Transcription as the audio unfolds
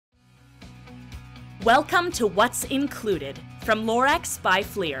Welcome to What's Included from Lorex by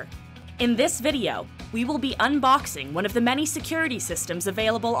FLIR. In this video, we will be unboxing one of the many security systems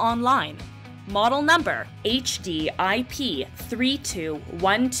available online. Model number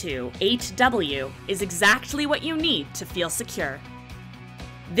HDIP32128W is exactly what you need to feel secure.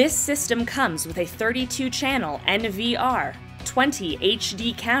 This system comes with a 32-channel NVR, 20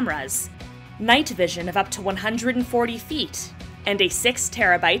 HD cameras, night vision of up to 140 feet, and a 6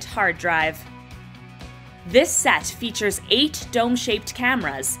 TB hard drive. This set features 8 dome-shaped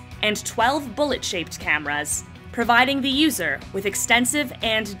cameras and 12 bullet-shaped cameras, providing the user with extensive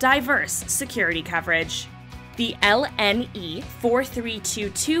and diverse security coverage. The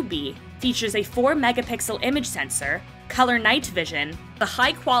LNE4322B features a 4-megapixel image sensor, color night vision, the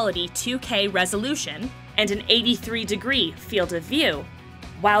high-quality 2K resolution, and an 83-degree field of view,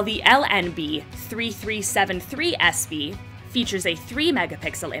 while the LNB3373SB features a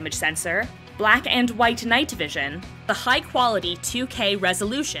 3-megapixel image sensor, black and white night vision, the high-quality 2K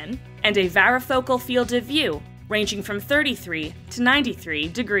resolution, and a varifocal field of view ranging from 33 to 93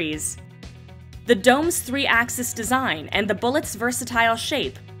 degrees. The dome's 3-axis design and the bullet's versatile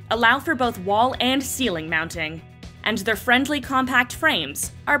shape allow for both wall and ceiling mounting, and their friendly compact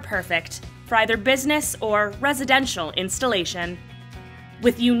frames are perfect for either business or residential installation.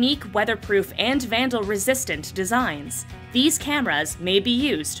 With unique weatherproof and vandal-resistant designs, these cameras may be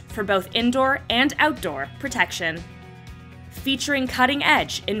used for both indoor and outdoor protection. Featuring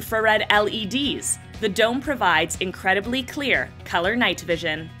cutting-edge infrared LEDs, the dome provides incredibly clear color night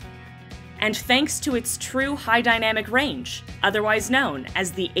vision. And thanks to its true high dynamic range, otherwise known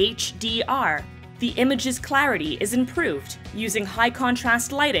as the HDR, the image's clarity is improved using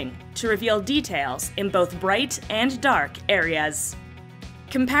high-contrast lighting to reveal details in both bright and dark areas.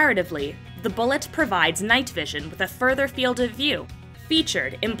 Comparatively, the bullet provides night vision with a further field of view,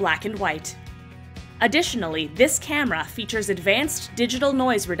 featured in black and white. Additionally, this camera features advanced digital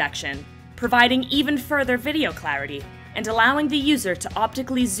noise reduction, providing even further video clarity and allowing the user to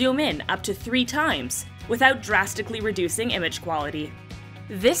optically zoom in up to 3 times without drastically reducing image quality.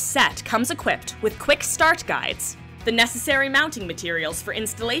 This set comes equipped with quick start guides, the necessary mounting materials for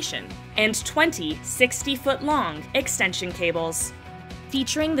installation, and 20 60-foot-long extension cables.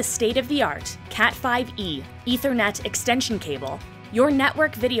 Featuring the state-of-the-art Cat5e Ethernet extension cable, your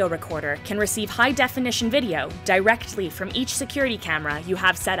network video recorder can receive high-definition video directly from each security camera you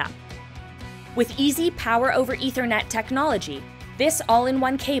have set up. With easy Power over Ethernet technology, this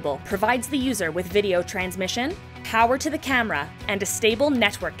all-in-one cable provides the user with video transmission, power to the camera, and a stable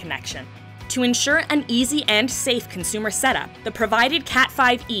network connection. To ensure an easy and safe consumer setup, the provided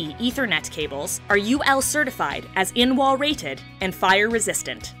Cat5e Ethernet cables are UL certified as in-wall rated and fire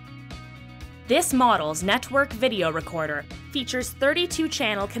resistant. This model's network video recorder features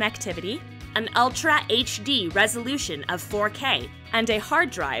 32-channel connectivity, an Ultra HD resolution of 4K, and a hard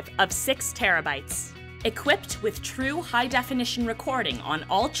drive of 6 TB. Equipped with true high-definition recording on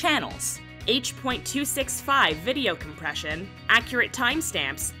all channels, H.265 video compression, accurate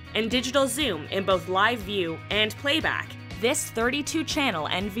timestamps, and digital zoom in both live view and playback, this 32-channel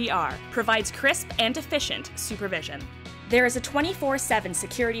NVR provides crisp and efficient supervision. There is a 24/7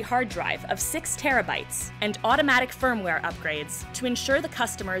 security hard drive of 6 TB and automatic firmware upgrades to ensure the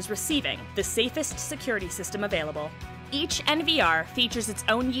customer is receiving the safest security system available. Each NVR features its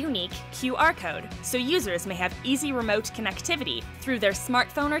own unique QR code, so users may have easy remote connectivity through their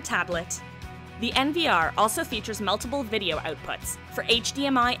smartphone or tablet. The NVR also features multiple video outputs for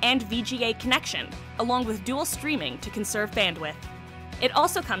HDMI and VGA connection, along with dual streaming to conserve bandwidth. It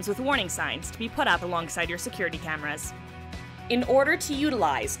also comes with warning signs to be put up alongside your security cameras. In order to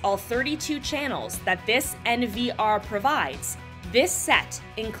utilize all 32 channels that this NVR provides, this set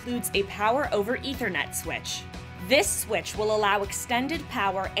includes a Power over Ethernet switch. This switch will allow extended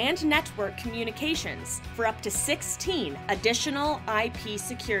power and network communications for up to 16 additional IP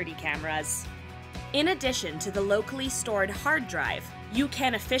security cameras. In addition to the locally stored hard drive, you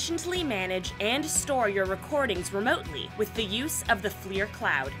can efficiently manage and store your recordings remotely with the use of the FLIR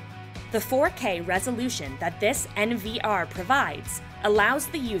Cloud. The 4K resolution that this NVR provides allows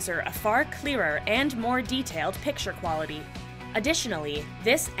the user a far clearer and more detailed picture quality. Additionally,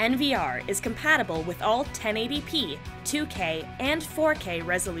 this NVR is compatible with all 1080p, 2K, and 4K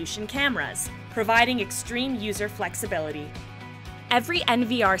resolution cameras, providing extreme user flexibility. Every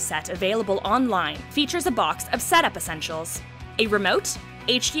NVR set available online features a box of setup essentials: a remote,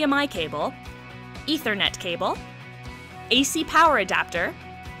 HDMI cable, Ethernet cable, AC power adapter,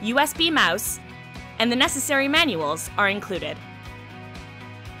 USB mouse, and the necessary manuals are included.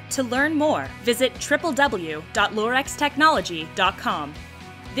 To learn more, visit www.lorextechnology.com.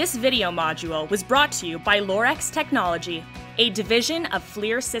 This video module was brought to you by Lorex Technology, a division of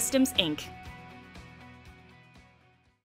FLIR Systems Inc.